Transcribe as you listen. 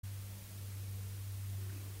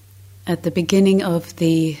At the beginning of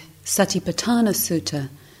the Satipatthana Sutta,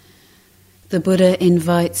 the Buddha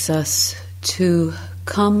invites us to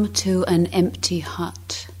come to an empty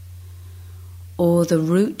hut or the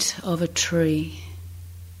root of a tree,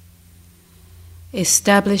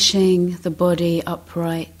 establishing the body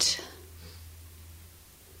upright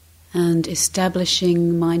and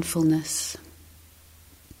establishing mindfulness.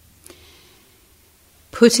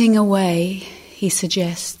 Putting away, he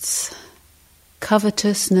suggests,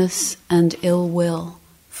 covetousness and ill will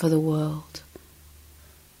for the world.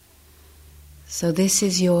 So this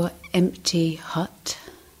is your empty hut,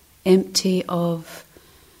 empty of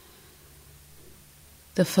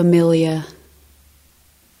the familiar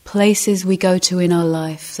places we go to in our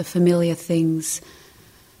life, the familiar things,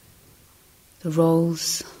 the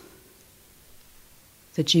roles,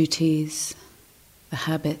 the duties, the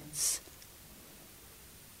habits.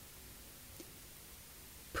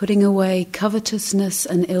 Putting away covetousness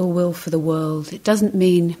and ill will for the world. It doesn't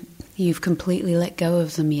mean you've completely let go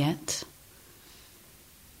of them yet.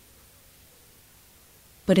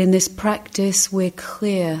 But in this practice, we're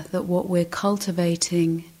clear that what we're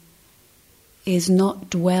cultivating is not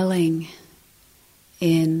dwelling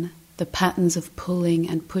in the patterns of pulling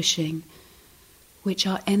and pushing, which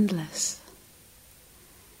are endless.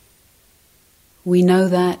 We know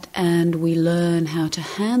that and we learn how to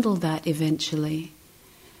handle that eventually.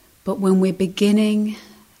 But when we're beginning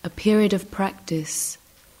a period of practice,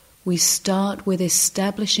 we start with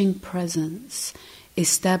establishing presence,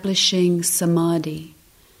 establishing samadhi,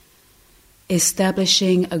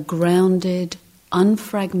 establishing a grounded,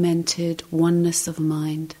 unfragmented oneness of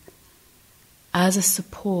mind as a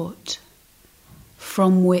support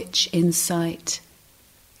from which insight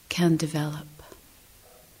can develop.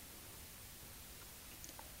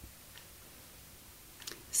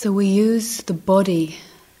 So we use the body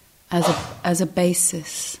as a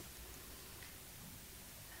basis,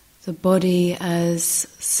 the body as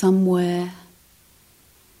somewhere,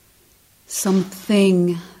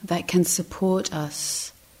 something that can support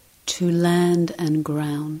us to land and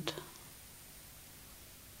ground.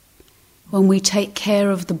 When we take care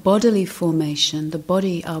of the bodily formation, the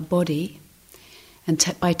body, our body,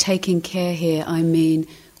 and by taking care here I mean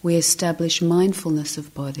we establish mindfulness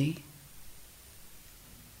of body.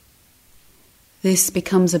 This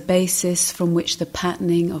becomes a basis from which the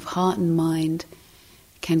patterning of heart and mind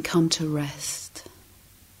can come to rest.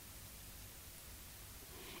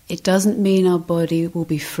 It doesn't mean our body will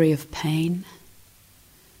be free of pain.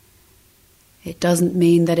 It doesn't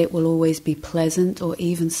mean that it will always be pleasant or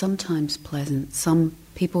even sometimes pleasant. Some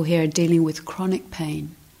people here are dealing with chronic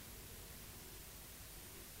pain.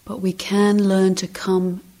 But we can learn to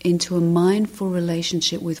come into a mindful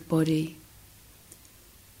relationship with body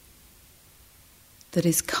that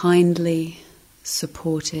is kindly,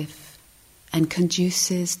 supportive, and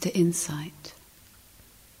conduces to insight.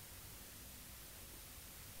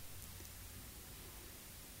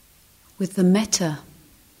 With the metta,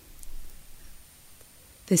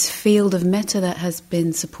 this field of metta that has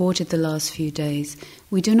been supported the last few days,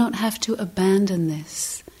 we do not have to abandon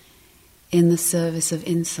this in the service of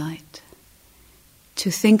insight. To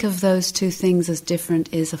think of those two things as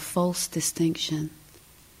different is a false distinction.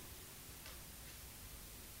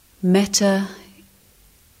 Metta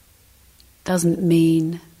doesn't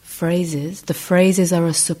mean phrases. The phrases are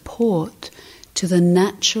a support to the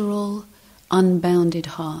natural, unbounded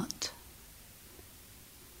heart.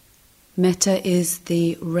 Metta is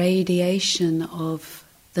the radiation of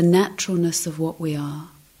the naturalness of what we are,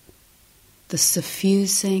 the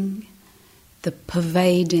suffusing, the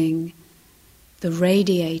pervading, the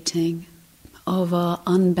radiating of our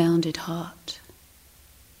unbounded heart.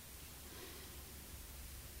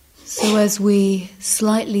 So as we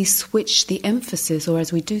slightly switch the emphasis, or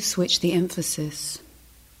as we do switch the emphasis,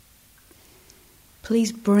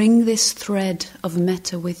 please bring this thread of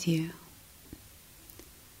metta with you.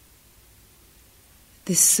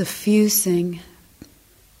 This suffusing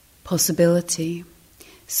possibility,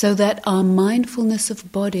 so that our mindfulness of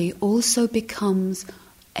body also becomes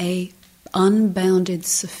an unbounded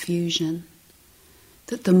suffusion,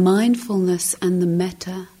 that the mindfulness and the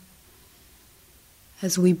metta,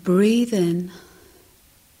 as we breathe in,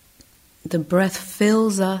 the breath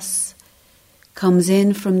fills us, comes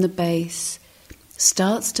in from the base,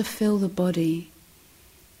 starts to fill the body.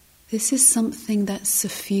 This is something that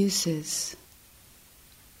suffuses,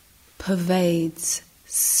 pervades,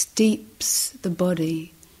 steeps the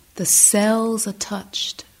body. The cells are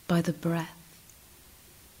touched by the breath.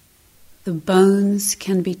 The bones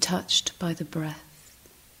can be touched by the breath.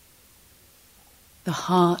 The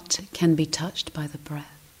heart can be touched by the breath.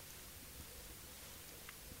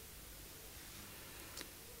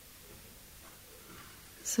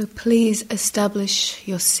 So please establish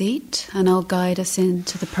your seat and I'll guide us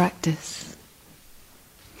into the practice.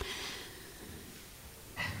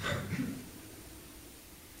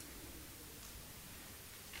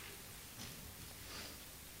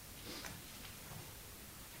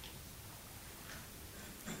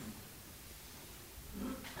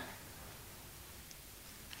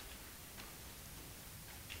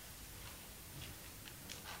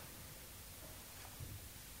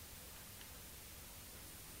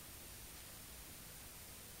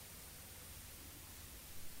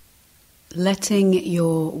 Letting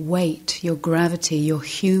your weight, your gravity, your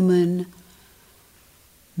human,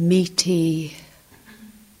 meaty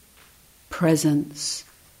presence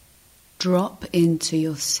drop into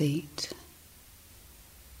your seat.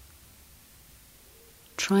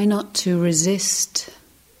 Try not to resist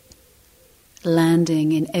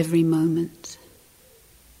landing in every moment.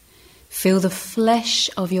 Feel the flesh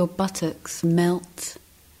of your buttocks melt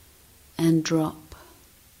and drop.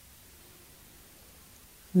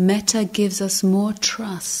 Metta gives us more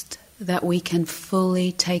trust that we can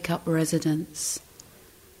fully take up residence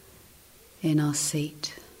in our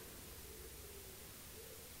seat.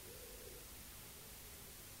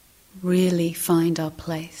 Really find our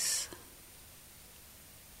place.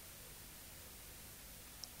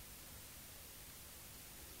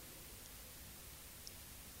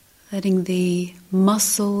 Letting the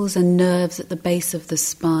muscles and nerves at the base of the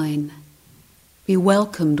spine be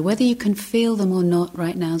welcomed. Whether you can feel them or not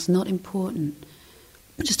right now is not important.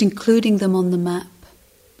 Just including them on the map.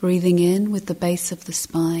 Breathing in with the base of the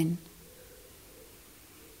spine.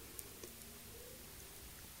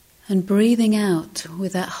 And breathing out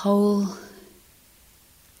with that whole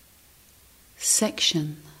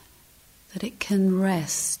section, that it can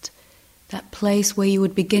rest. That place where you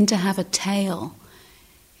would begin to have a tail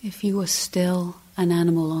if you were still an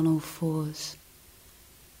animal on all fours.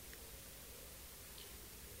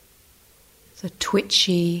 The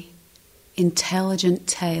twitchy, intelligent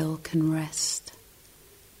tail can rest.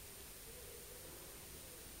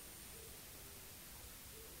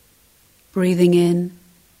 Breathing in,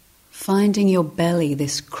 finding your belly,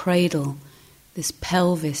 this cradle, this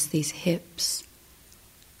pelvis, these hips.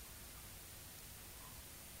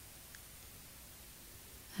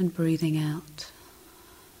 And breathing out.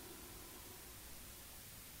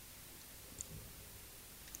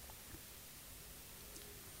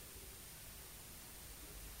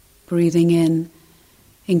 Breathing in,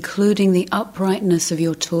 including the uprightness of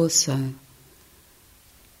your torso.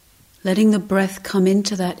 Letting the breath come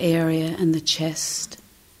into that area and the chest.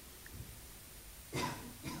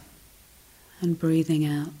 And breathing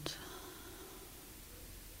out.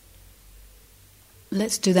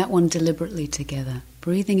 Let's do that one deliberately together.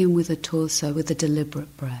 Breathing in with the torso with a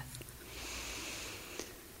deliberate breath.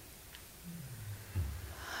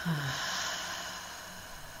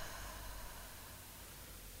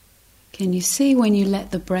 Can you see when you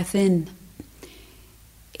let the breath in,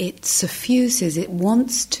 it suffuses, it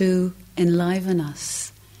wants to enliven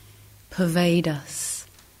us, pervade us.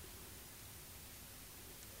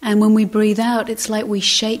 And when we breathe out, it's like we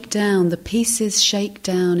shake down, the pieces shake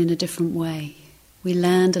down in a different way. We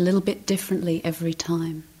land a little bit differently every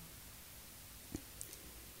time.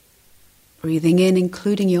 Breathing in,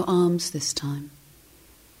 including your arms this time.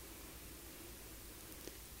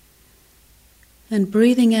 And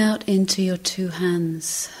breathing out into your two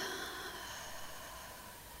hands,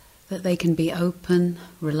 that they can be open,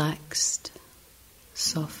 relaxed,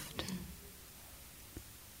 soft.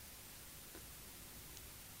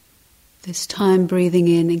 This time breathing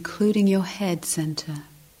in, including your head center,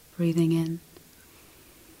 breathing in.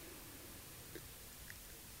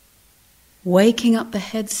 Waking up the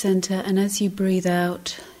head center, and as you breathe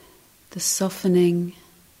out, the softening,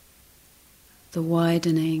 the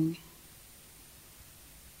widening,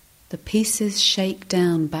 the pieces shake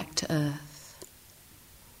down back to earth.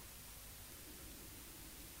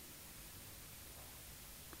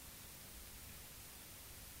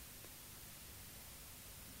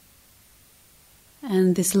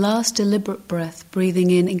 And this last deliberate breath, breathing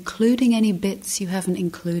in, including any bits you haven't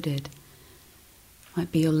included. It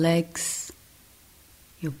might be your legs,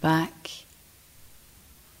 your back,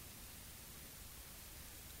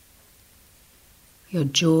 your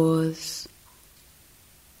jaws,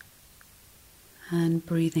 and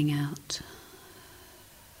breathing out.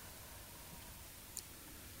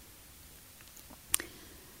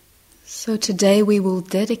 So today we will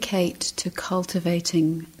dedicate to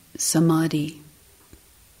cultivating samadhi,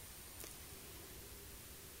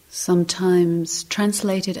 sometimes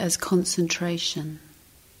translated as concentration.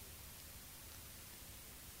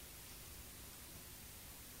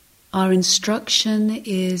 Our instruction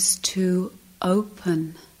is to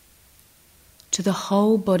open to the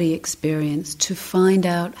whole body experience, to find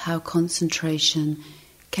out how concentration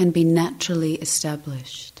can be naturally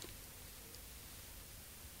established.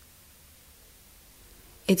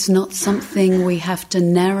 It's not something we have to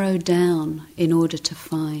narrow down in order to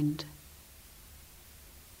find.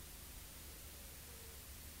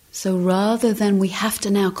 So rather than we have to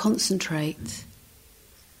now concentrate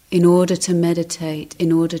in order to meditate,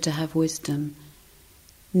 in order to have wisdom,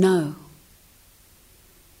 no.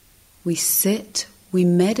 We sit, we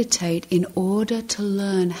meditate in order to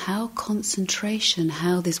learn how concentration,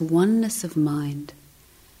 how this oneness of mind,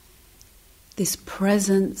 this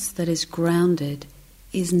presence that is grounded,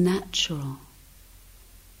 is natural.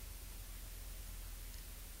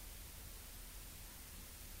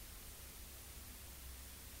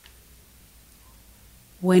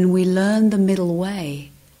 When we learn the middle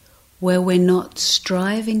way, where we're not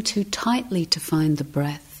striving too tightly to find the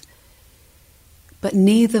breath, but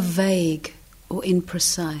neither vague or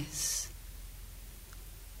imprecise,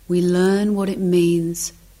 we learn what it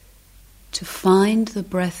means to find the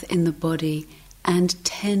breath in the body and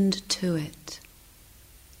tend to it.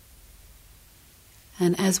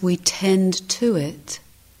 And as we tend to it,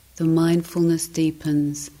 the mindfulness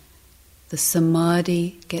deepens, the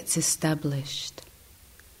samadhi gets established.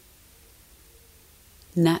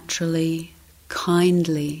 Naturally,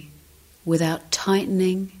 kindly, without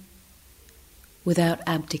tightening, without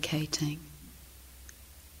abdicating.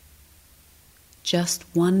 Just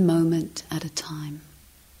one moment at a time.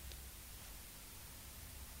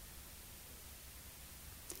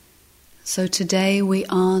 So today we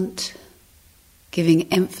aren't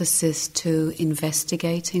giving emphasis to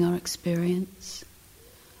investigating our experience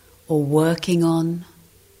or working on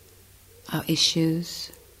our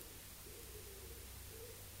issues.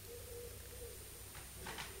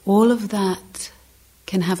 All of that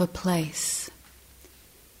can have a place.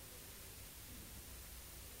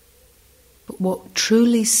 But what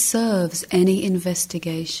truly serves any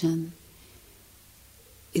investigation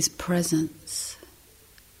is presence,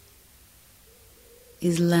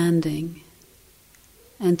 is landing.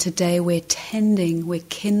 And today we're tending, we're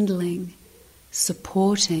kindling,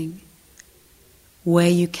 supporting where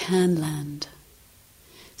you can land.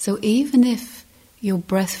 So even if your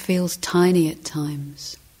breath feels tiny at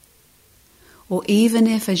times, or even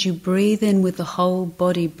if as you breathe in with the whole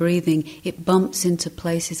body breathing, it bumps into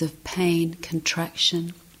places of pain,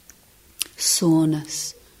 contraction,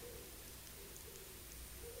 soreness.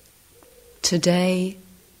 Today,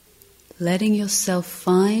 letting yourself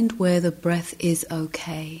find where the breath is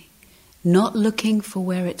okay, not looking for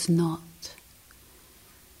where it's not.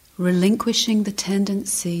 Relinquishing the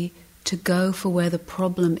tendency to go for where the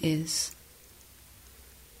problem is.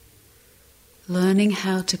 Learning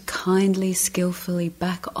how to kindly, skillfully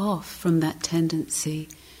back off from that tendency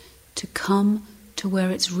to come to where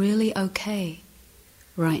it's really okay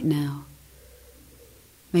right now.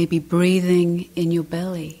 Maybe breathing in your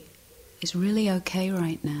belly is really okay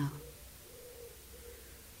right now.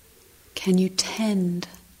 Can you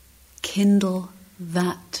kindle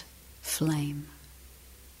that flame?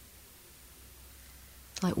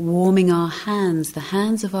 It's like warming our hands, the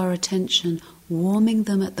hands of our attention, warming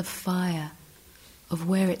them at the fire of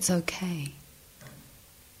where it's okay.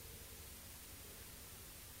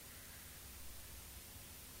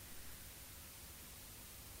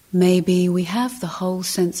 Maybe we have the whole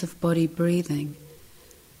sense of body breathing,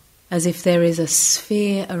 as if there is a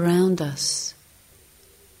sphere around us,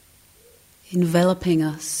 enveloping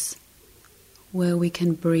us, where we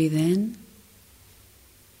can breathe in,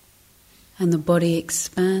 and the body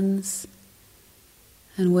expands,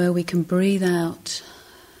 and where we can breathe out,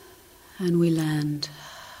 and we land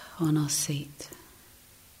on our seat.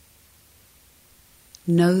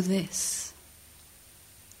 Know this.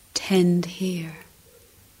 Tend here.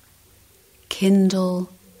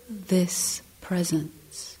 Kindle this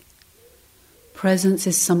presence. Presence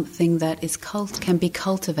is something that is can be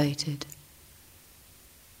cultivated,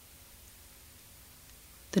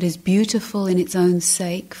 that is beautiful in its own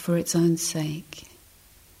sake, for its own sake,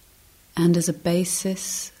 and as a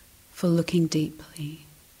basis for looking deeply.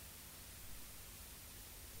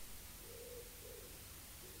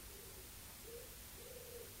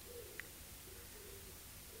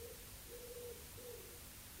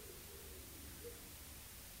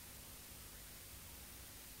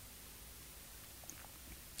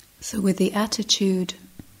 So with the attitude,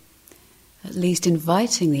 at least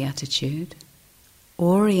inviting the attitude,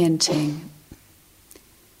 orienting,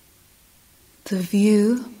 the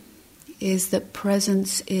view is that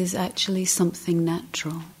presence is actually something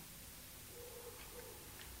natural.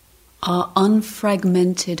 Our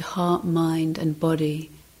unfragmented heart, mind and body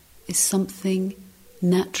is something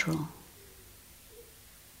natural.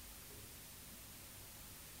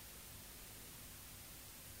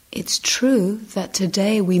 It's true that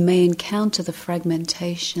today we may encounter the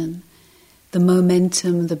fragmentation, the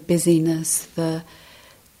momentum, the busyness, the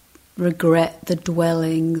regret, the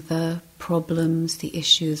dwelling, the problems, the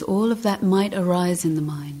issues. All of that might arise in the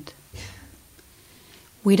mind.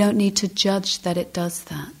 We don't need to judge that it does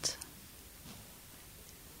that.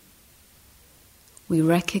 We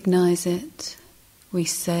recognize it, we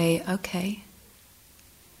say, okay,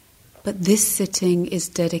 but this sitting is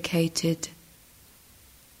dedicated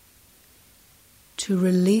to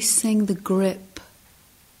releasing the grip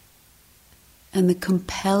and the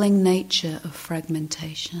compelling nature of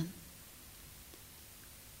fragmentation.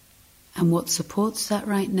 And what supports that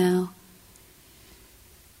right now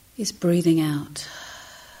is breathing out.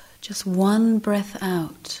 Just one breath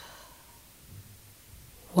out.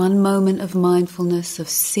 One moment of mindfulness, of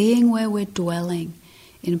seeing where we're dwelling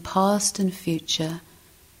in past and future,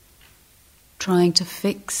 trying to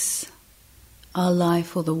fix our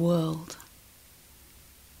life or the world.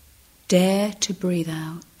 Dare to breathe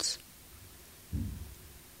out.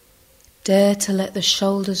 Dare to let the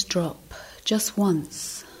shoulders drop just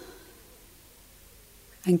once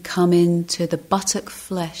and come into the buttock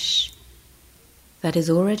flesh that is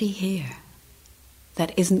already here,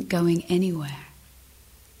 that isn't going anywhere.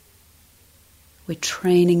 We're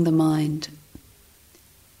training the mind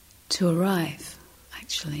to arrive,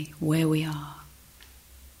 actually, where we are.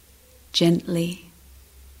 Gently,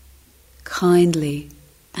 kindly,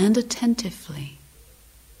 and attentively.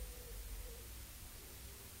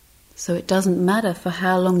 So it doesn't matter for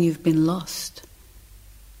how long you've been lost.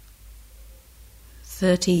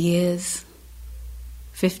 30 years,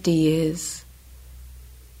 50 years,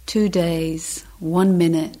 2 days, 1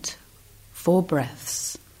 minute, 4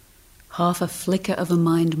 breaths. Half a flicker of a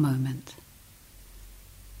mind moment.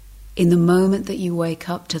 In the moment that you wake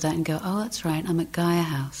up to that and go, oh, that's right, I'm at Gaia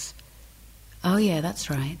House. Oh yeah, that's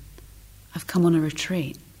right, I've come on a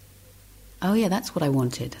retreat. Oh yeah, that's what I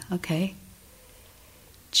wanted, okay.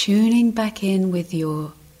 Tuning back in with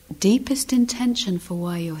your deepest intention for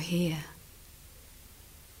why you're here.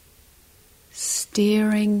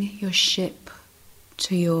 Steering your ship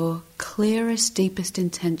to your clearest, deepest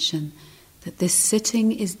intention that this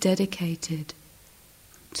sitting is dedicated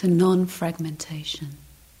to non-fragmentation.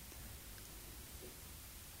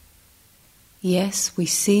 Yes, we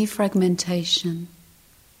see fragmentation,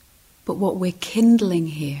 but what we're kindling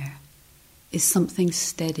here is something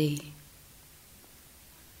steady,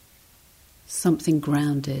 something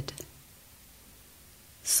grounded,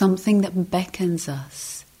 something that beckons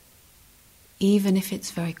us, even if it's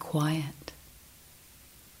very quiet.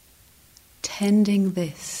 Tending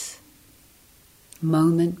this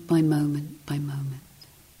moment by moment by moment.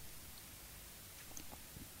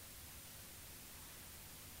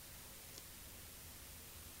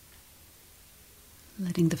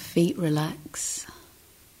 Letting the feet relax.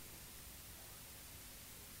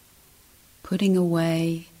 Putting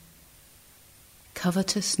away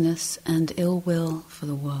covetousness and ill will for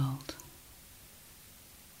the world.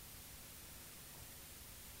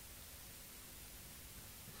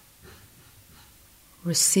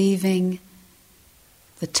 Receiving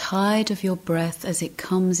the tide of your breath as it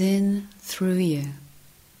comes in through you.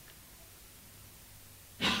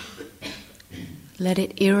 Let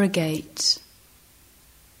it irrigate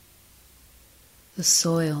the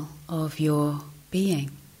soil of your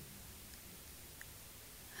being.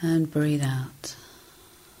 And breathe out.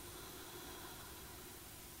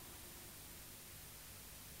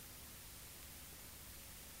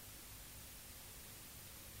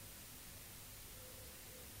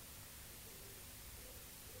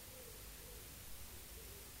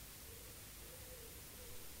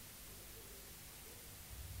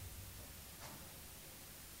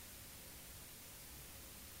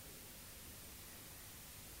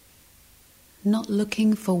 Not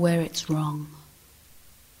looking for where it's wrong.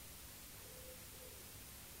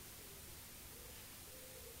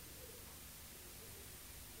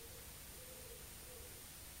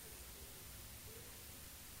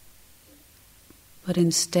 But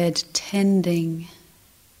instead tending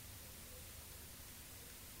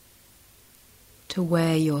to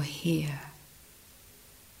where you're here.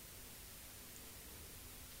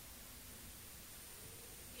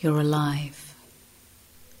 You're alive.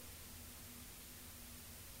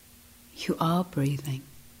 You are breathing.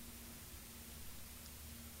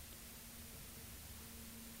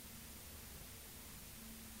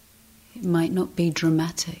 It might not be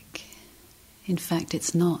dramatic. In fact,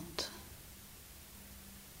 it's not.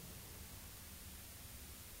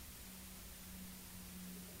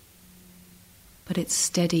 but it's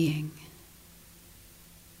steadying,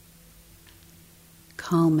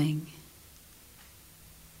 calming,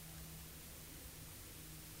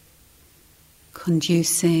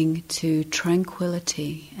 conducing to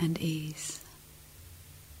tranquility and ease.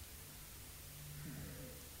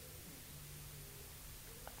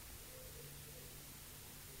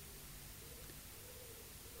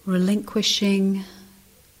 Relinquishing,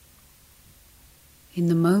 in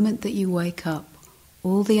the moment that you wake up,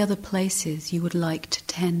 all the other places you would like to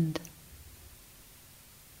tend.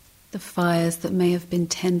 The fires that may have been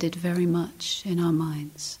tended very much in our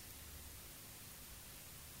minds.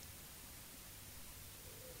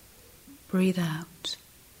 Breathe out.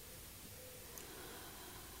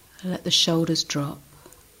 Let the shoulders drop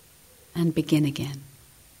and begin again.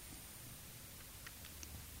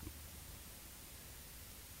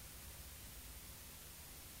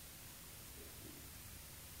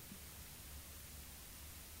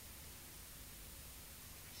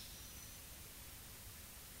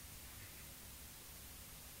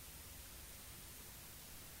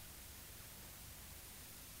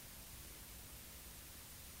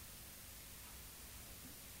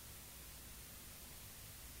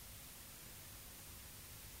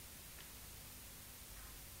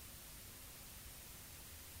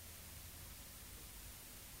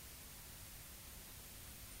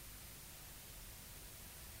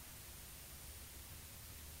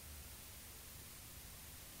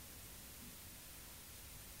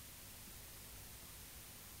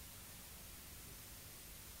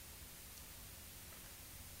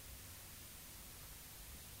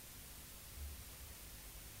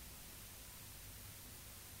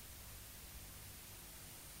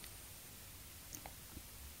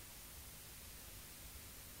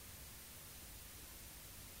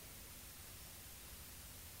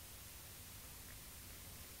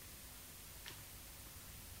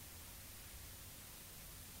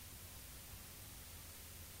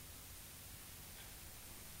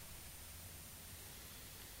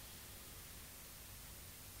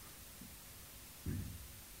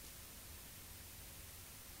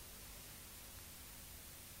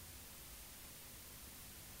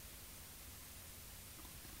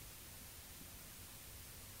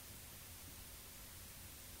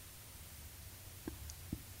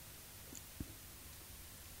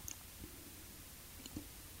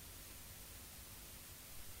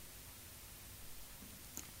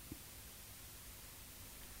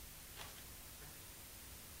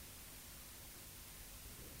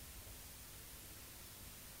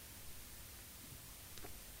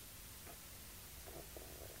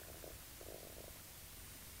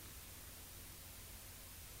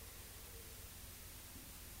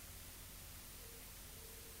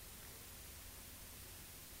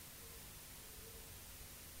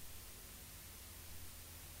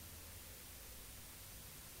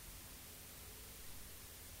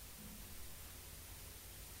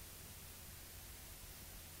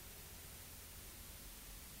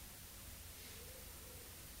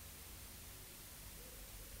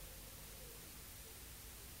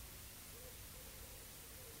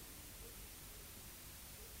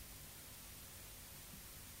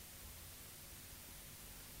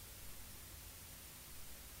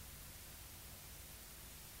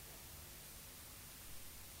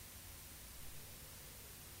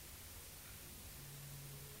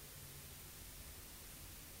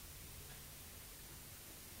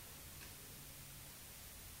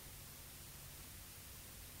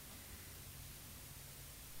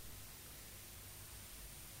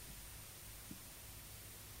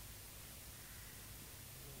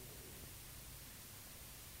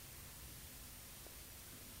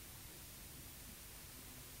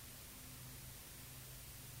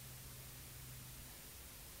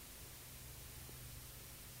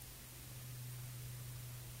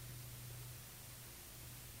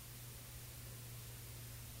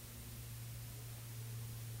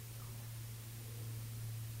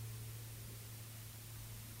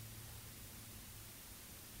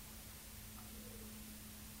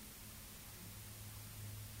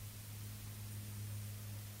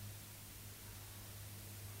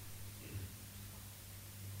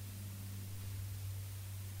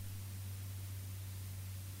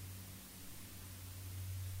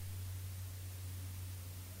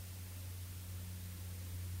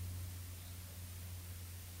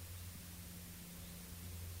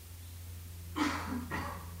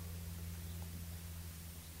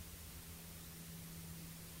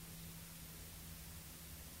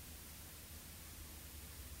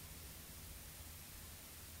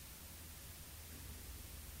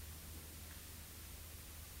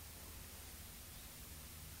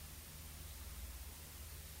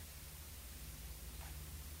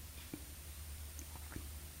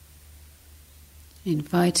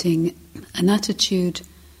 Inviting an attitude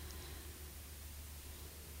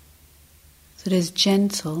that is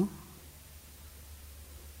gentle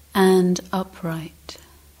and upright.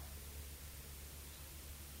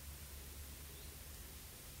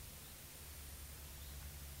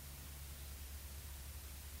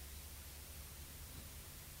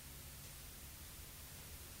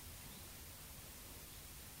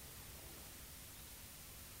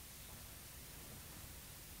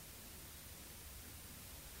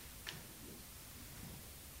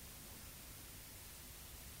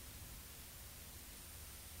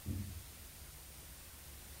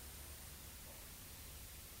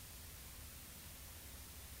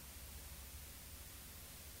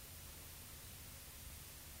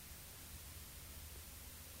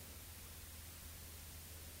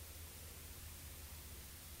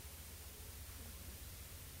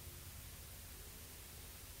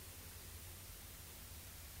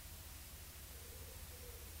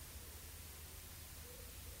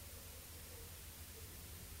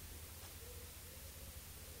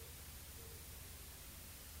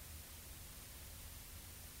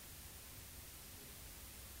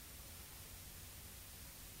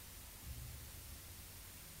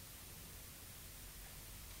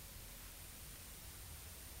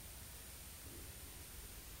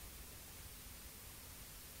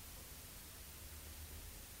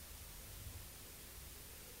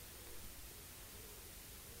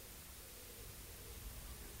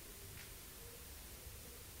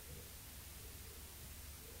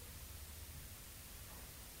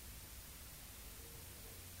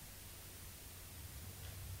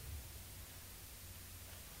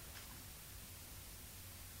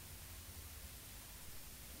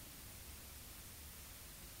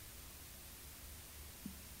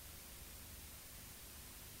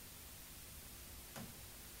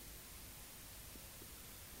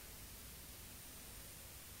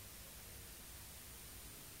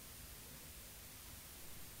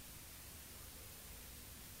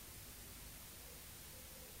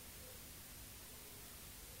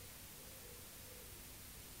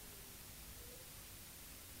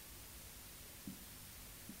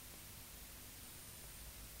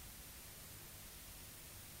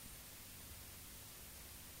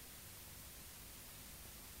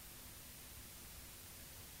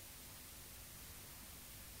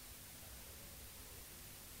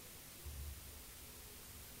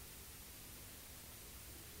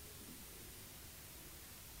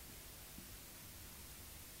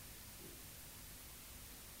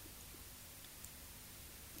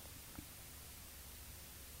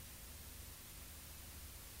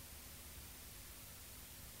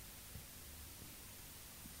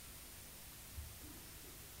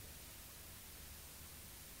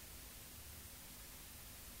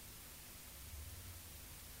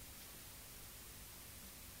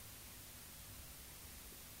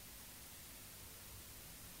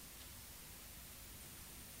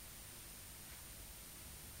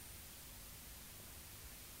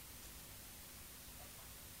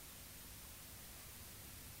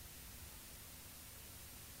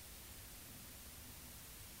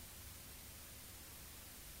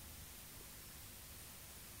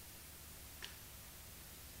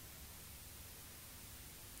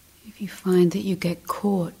 If you find that you get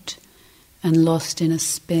caught and lost in a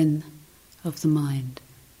spin of the mind,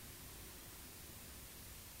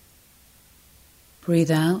 breathe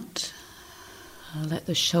out, let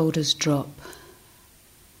the shoulders drop,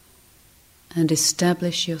 and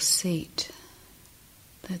establish your seat.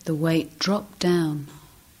 Let the weight drop down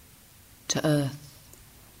to earth.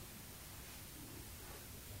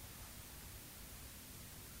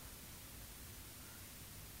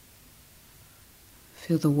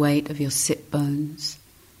 Feel the weight of your sit bones,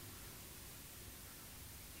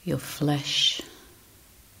 your flesh,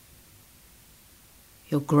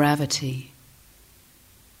 your gravity.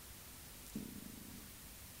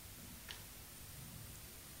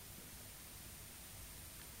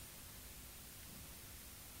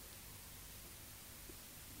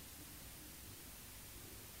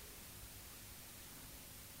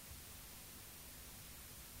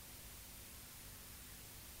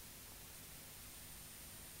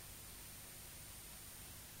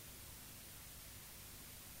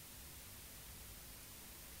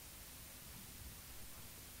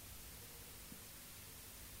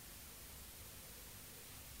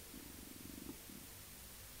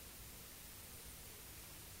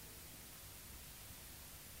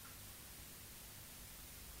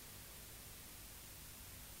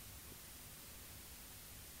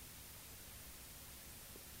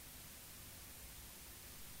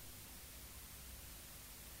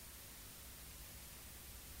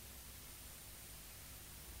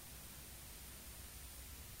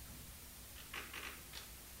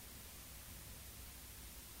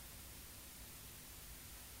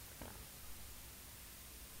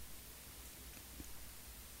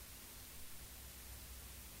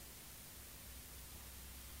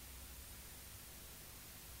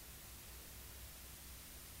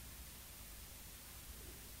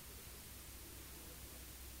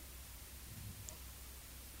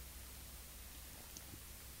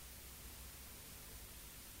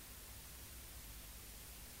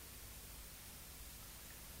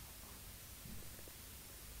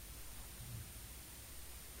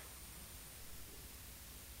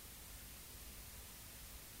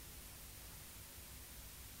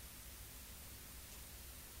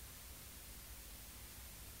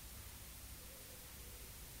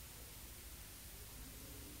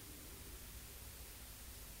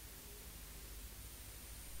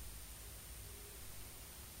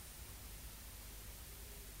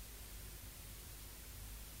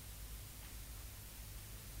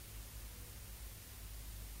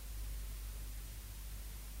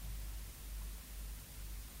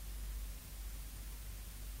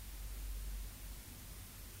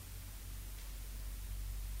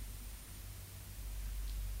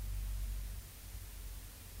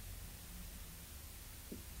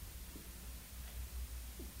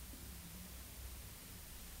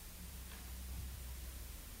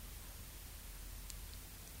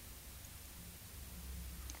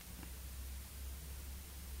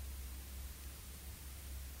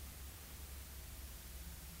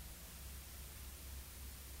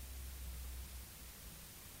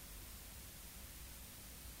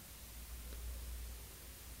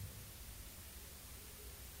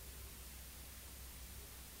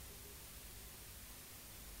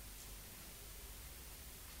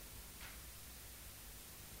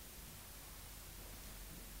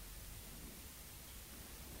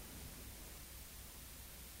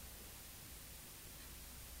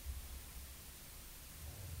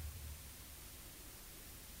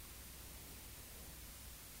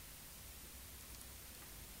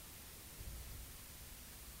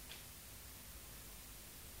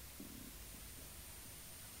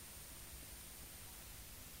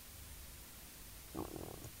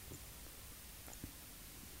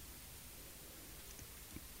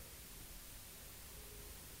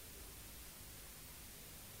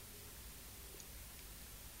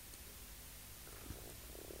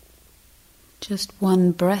 Just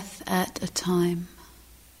one breath at a time.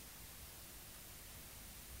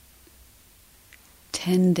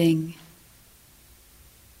 Tending.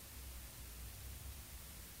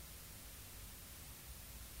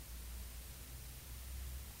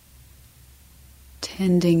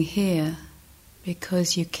 Tending here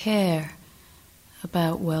because you care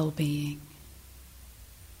about well-being.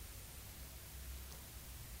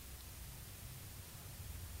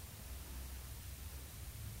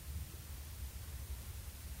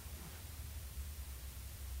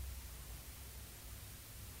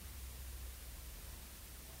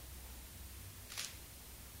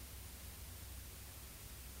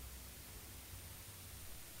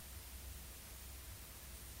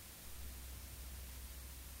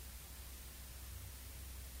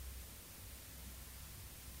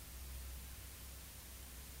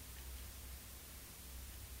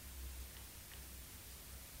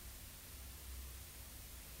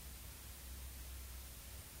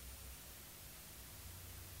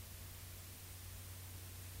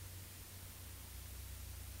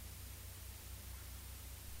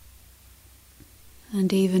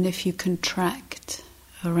 And even if you contract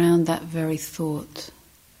around that very thought,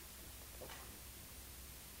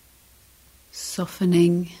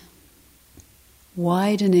 softening,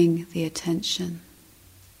 widening the attention,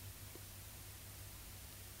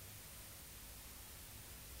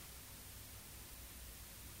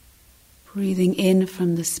 breathing in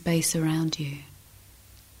from the space around you.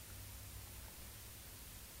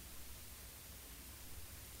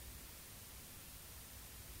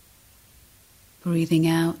 Breathing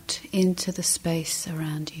out into the space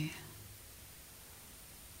around you.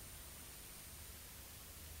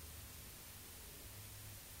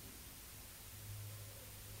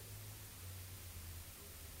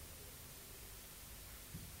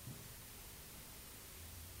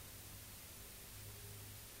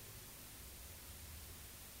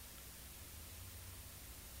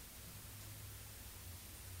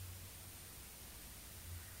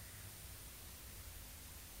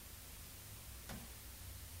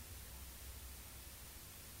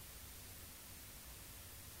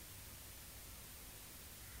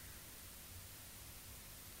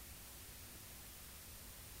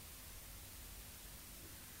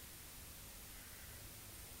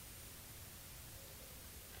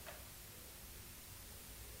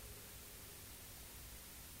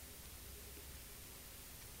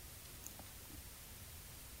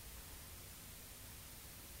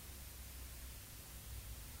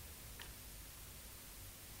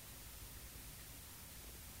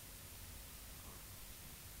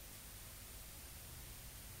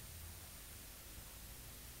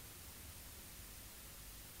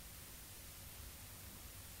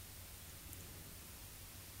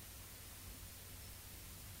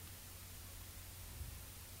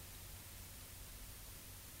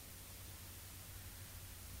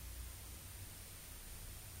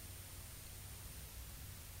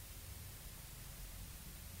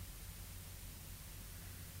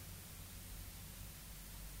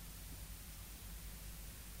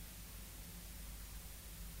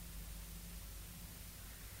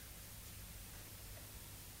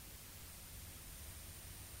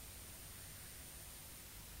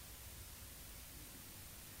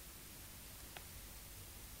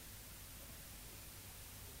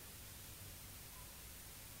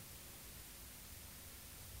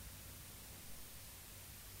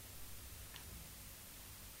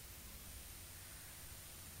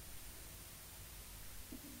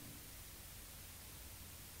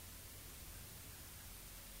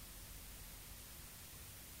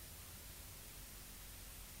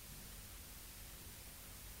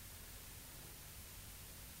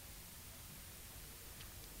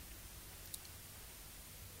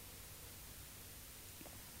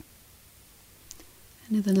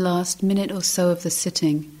 And in the last minute or so of the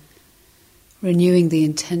sitting, renewing the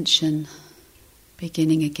intention,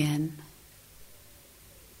 beginning again.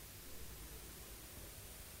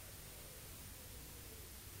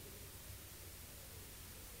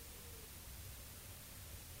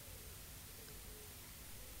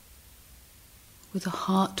 With a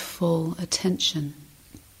heartful attention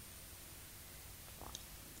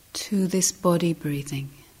to this body breathing.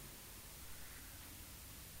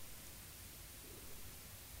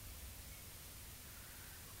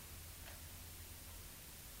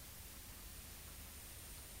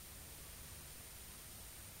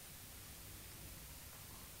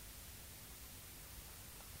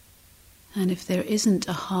 And if there isn't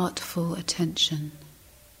a heartful attention,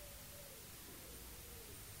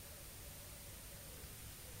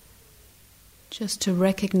 just to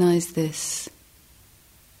recognize this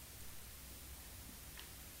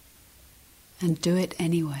and do it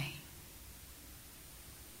anyway.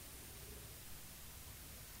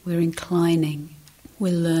 We're inclining,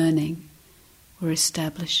 we're learning, we're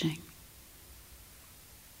establishing.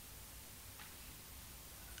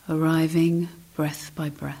 Arriving breath by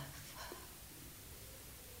breath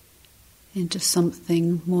into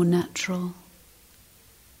something more natural,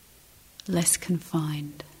 less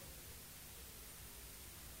confined,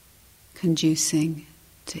 conducing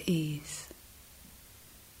to ease.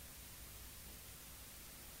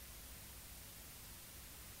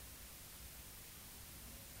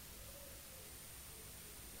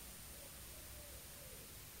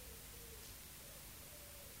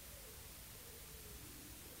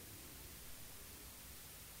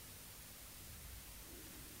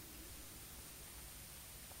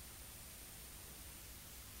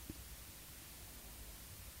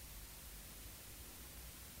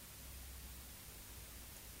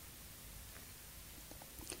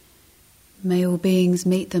 May all beings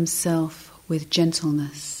meet themselves with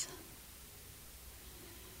gentleness.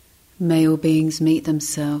 May all beings meet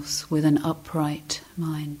themselves with an upright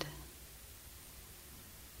mind.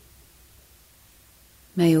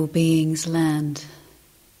 May all beings land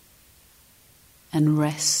and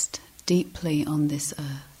rest deeply on this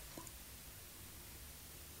earth.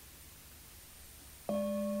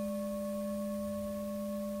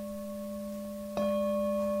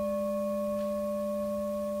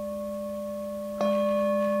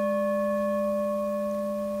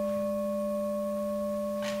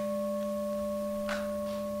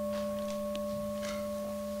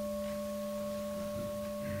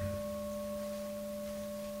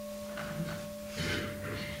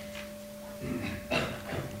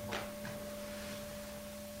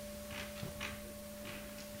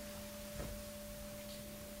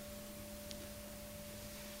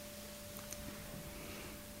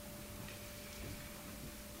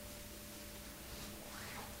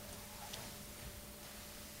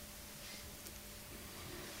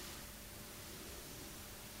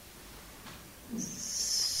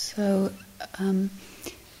 So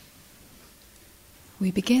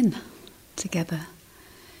we begin together.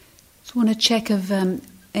 Just want to check of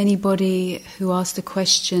anybody who asked a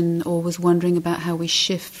question or was wondering about how we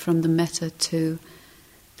shift from the metta to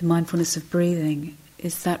the mindfulness of breathing.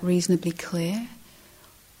 Is that reasonably clear?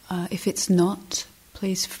 If it's not,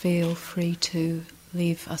 please feel free to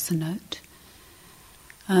leave us a note.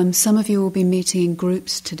 Some of you will be meeting in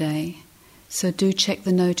groups today, so do check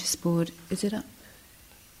the notice board. Is it up?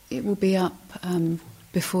 It will be up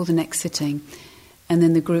before the next sitting, and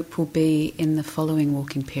then the group will be in the following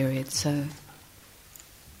walking period, so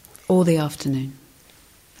all the afternoon.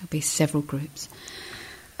 There'll be several groups.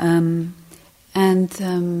 And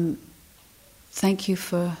thank you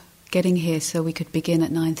for getting here so we could begin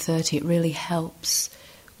at 9:30. It really helps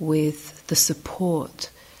with the support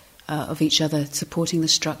of each other, supporting the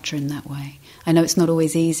structure in that way. I know it's not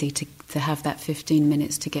always easy to have that 15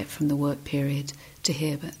 minutes to get from the work period to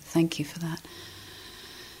here, but thank you for that.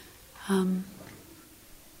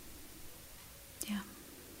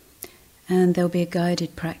 And there'll be a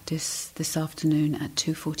guided practice this afternoon at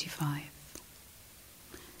 2:45.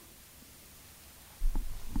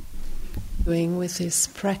 Doing with this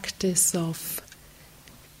practice of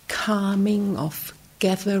calming, of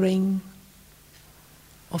gathering,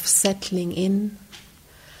 of settling in.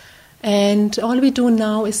 And all we do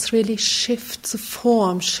now is really shift the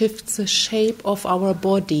form, shift the shape of our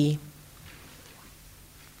body.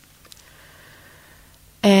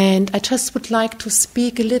 And I just would like to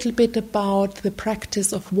speak a little bit about the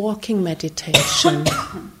practice of walking meditation.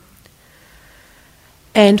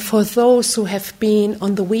 And for those who have been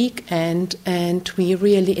on the weekend, and we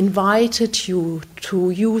really invited you to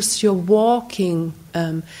use your walking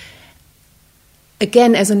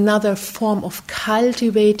again as another form of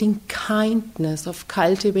cultivating kindness, of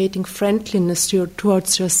cultivating friendliness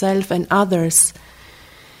towards yourself and others.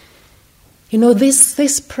 You know,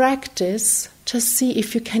 this practice, just see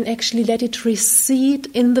if you can actually let it recede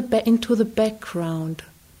into the background.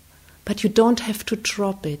 But you don't have to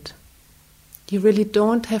drop it. You really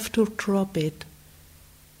don't have to drop it.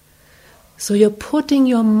 So you're putting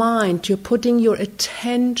your mind, you're putting your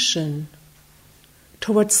attention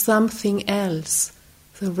towards something else,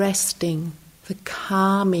 the resting, the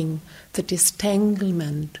calming, the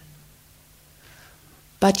distanglement.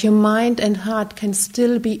 But your mind and heart can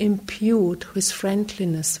still be imbued with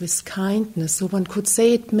friendliness, with kindness. So one could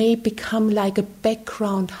say it may become like a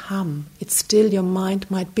background hum. It's still, your mind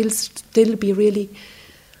might still be really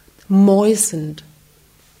moistened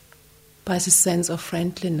by the sense of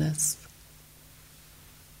friendliness.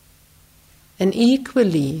 And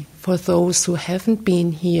equally, for those who haven't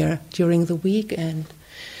been here during the weekend,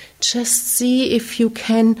 just see if you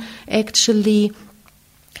can actually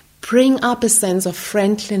bring up a sense of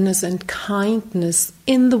friendliness and kindness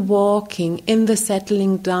in the walking, in the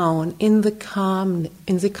settling down, in the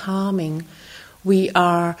calming. We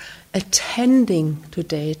are attending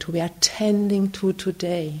today to. We are tending to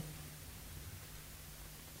today.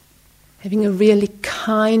 Having a really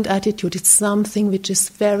kind attitude, it's something which is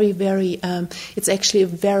very, very, it's actually a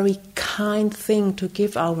very kind thing to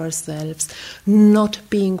give ourselves. Not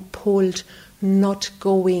being pulled, not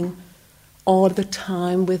going all the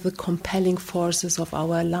time with the compelling forces of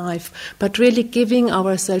our life, but really giving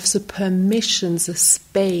ourselves a permission, a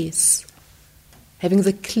space. Having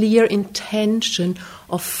the clear intention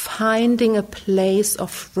of finding a place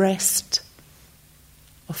of rest,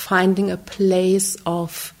 of finding a place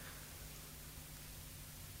of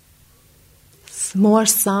more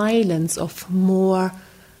silence, of more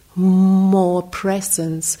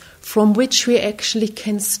presence, from which we actually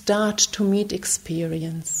can start to meet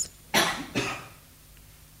experience.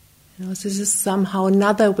 This is somehow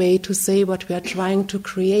another way to say what we are trying to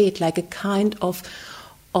create, like a kind of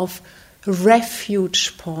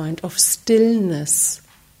refuge point, of stillness,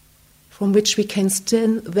 from which we can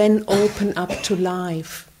still then open up to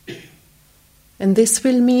life. And this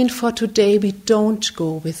will mean for today we don't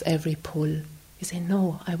go with every pull. You say,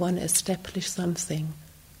 no, I want to establish something.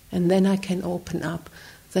 And then I can open up.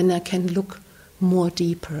 Then I can look more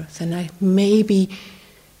deeper. Then I maybe,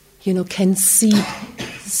 can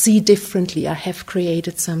see differently. I have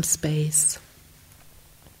created some space.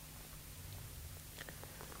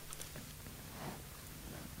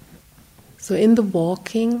 So in the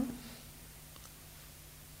walking,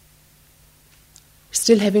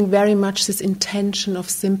 still having very much this intention of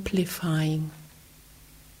simplifying.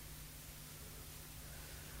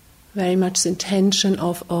 Very much the intention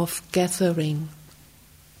of gathering,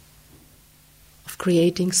 of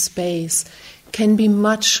creating space, can be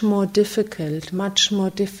much more difficult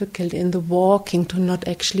in the walking to not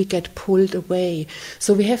actually get pulled away.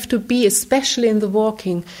 So we have to be, especially in the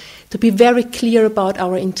walking, to be very clear about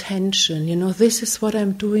our intention. This is what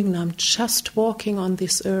I'm doing now. I'm just walking on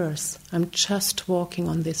this earth. I'm just walking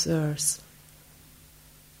on this earth.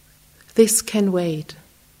 This can wait.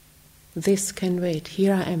 This can wait.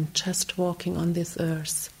 Here I am, just walking on this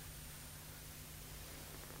earth.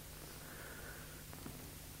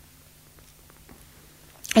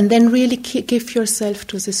 And then really give yourself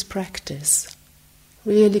to this practice.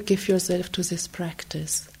 Really give yourself to this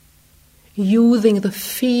practice. Using the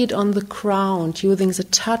feet on the ground, using the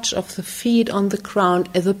touch of the feet on the ground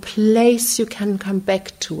as a place you can come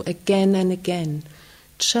back to again and again.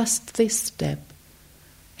 Just this step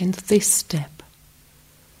and this step.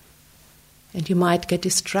 And you might get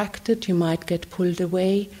distracted, you might get pulled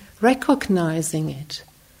away, recognizing it,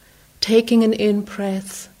 taking an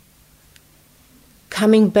in-breath,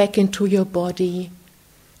 coming back into your body,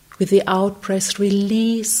 with the out-breath,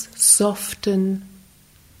 release, softening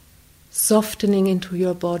into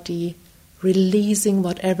your body, releasing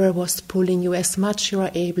whatever was pulling you as much you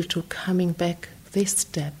are able to, coming back this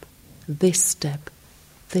step, this step,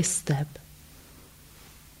 this step.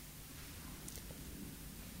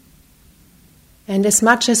 And as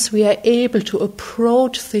much as we are able to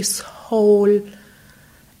approach this whole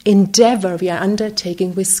endeavor we are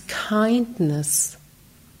undertaking with kindness,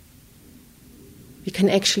 we can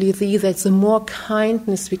actually see that the more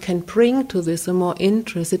kindness we can bring to this, the more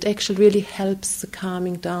interest, it actually really helps the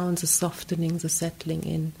calming down, the softening, the settling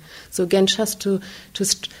in. So again, just to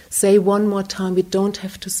say one more time, we don't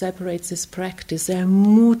have to separate this practice. They are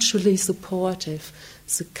mutually supportive,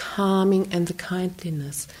 the calming and the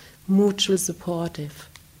kindliness. Mutual supportive.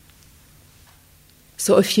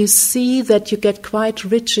 So if you see that you get quite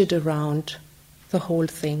rigid around the whole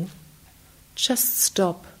thing, just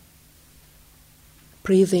stop.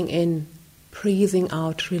 Breathing in, breathing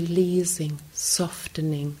out, releasing,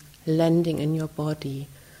 softening, landing in your body.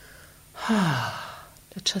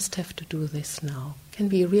 You just have to do this now. Can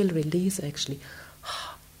be a real release actually.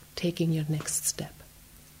 Taking your next step.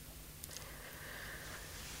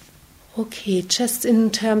 Okay, just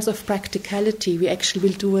in terms of practicality, we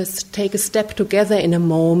actually will take a step together in a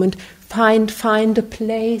moment, find a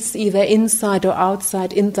place, either inside or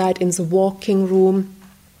outside, inside in the walking room.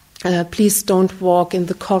 Please don't walk in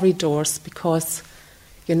the corridors because,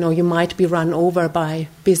 you might be run over by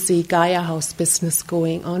busy Gaia House business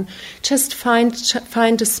going on. Just find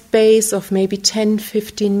a space of maybe 10,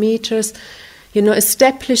 15 meters.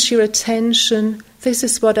 Establish your attention. This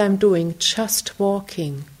is what I'm doing, just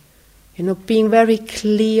walking. Being very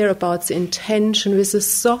clear about the intention with a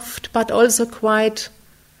soft but also quite,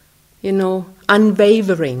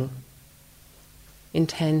 unwavering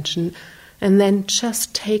intention. And then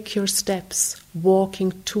just take your steps,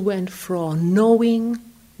 walking to and fro, knowing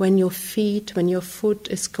when your foot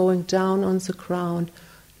is going down on the ground,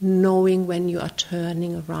 knowing when you are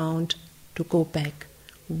turning around to go back,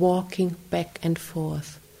 walking back and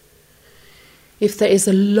forth. If there is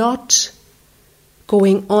a lot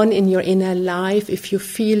going on in your inner life, if you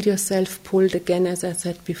feel yourself pulled again, as I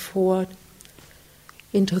said before,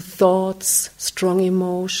 into thoughts, strong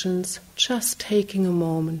emotions, just taking a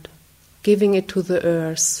moment, giving it to the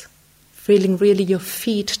earth, feeling really your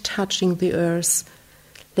feet touching the earth,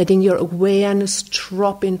 letting your awareness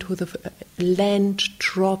drop into the land,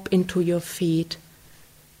 drop into your feet.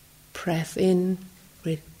 Breath in,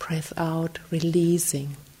 breath out,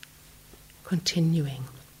 releasing, continuing.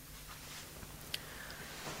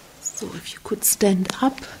 So if you could stand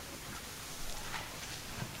up.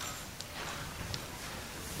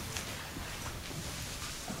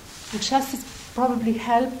 And just it's probably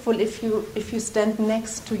helpful if you stand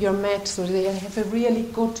next to your mat so that you have a really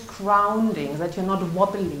good grounding, that you're not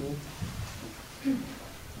wobbly.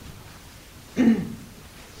 You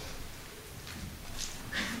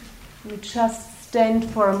just stand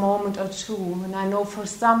for a moment or two, and I know for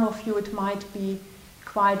some of you it might be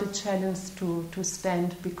quite a challenge to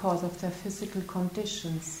stand because of their physical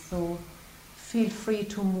conditions, so feel free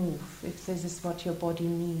to move if this is what your body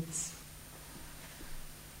needs.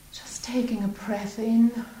 Just taking a breath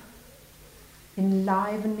in,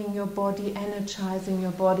 enlivening your body, energizing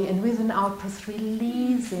your body, and with an out breath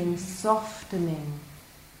releasing, softening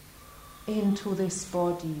into this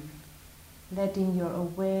body, letting your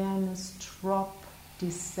awareness drop,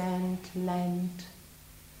 descend, land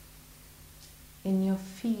in your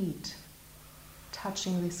feet,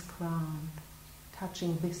 touching this ground,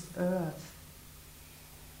 touching this earth.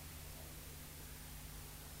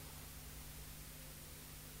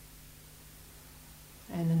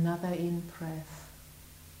 And another in-breath,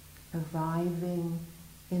 arriving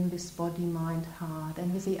in this body, mind, heart.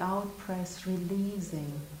 And with the out-breath,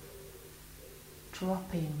 releasing,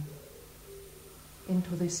 dropping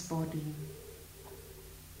into this body.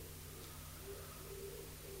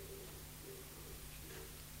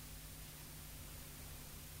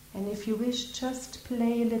 And if you wish, just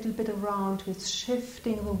play a little bit around with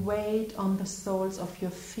shifting the weight on the soles of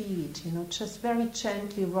your feet, just very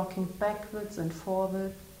gently rocking backwards and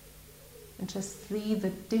forward, and just see the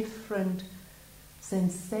different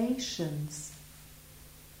sensations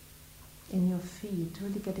in your feet,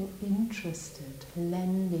 really getting interested,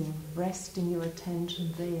 landing, resting your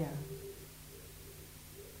attention there.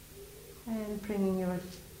 And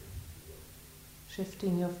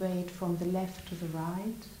shifting your weight from the left to the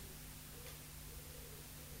right.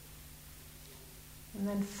 And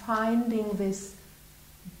then finding this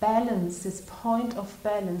balance, this point of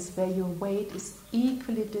balance where your weight is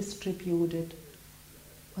equally distributed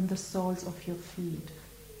on the soles of your feet,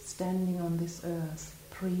 standing on this earth,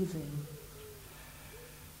 breathing,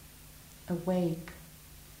 awake,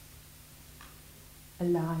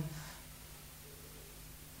 alive.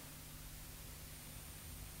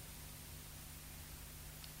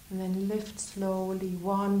 And then lift slowly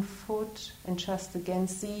one foot and just again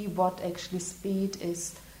see what actually speed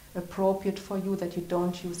is appropriate for you, that you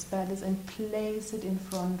don't use balance, and place it in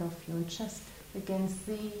front of you and just again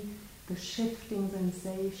see the shifting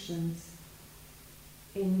sensations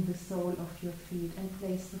in the sole of your feet, and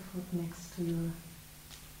place the foot next to your,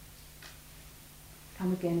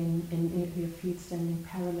 come again in your feet standing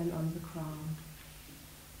parallel on the ground.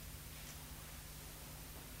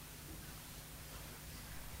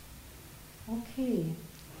 Okay,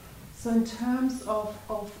 so in terms of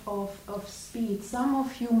speed, some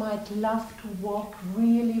of you might love to walk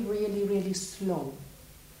really, really, really slow.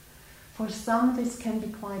 For some this can be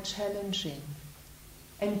quite challenging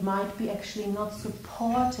and might be actually not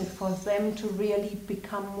supportive for them to really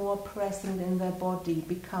become more present in their body,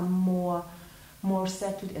 become more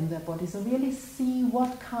settled in their body. So really see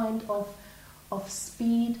what kind of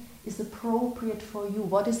speed is appropriate for you.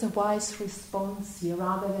 What is a wise response here,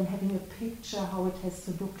 rather than having a picture how it has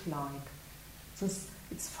to look like. So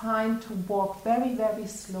it's fine to walk very, very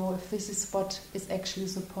slow if this is what is actually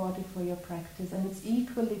supportive for your practice, and it's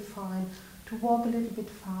equally fine to walk a little bit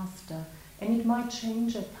faster. And it might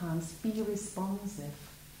change at times. Be responsive.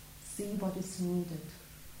 See what is needed.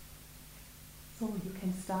 So you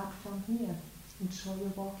can start from here. Enjoy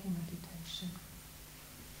your walking meditation.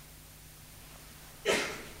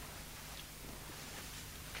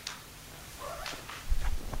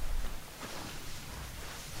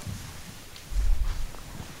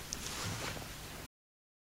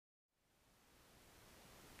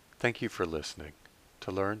 Thank you for listening.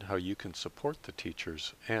 To learn how you can support the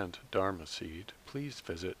teachers and Dharma Seed, please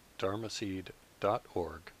visit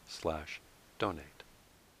dharmaseed.org/donate.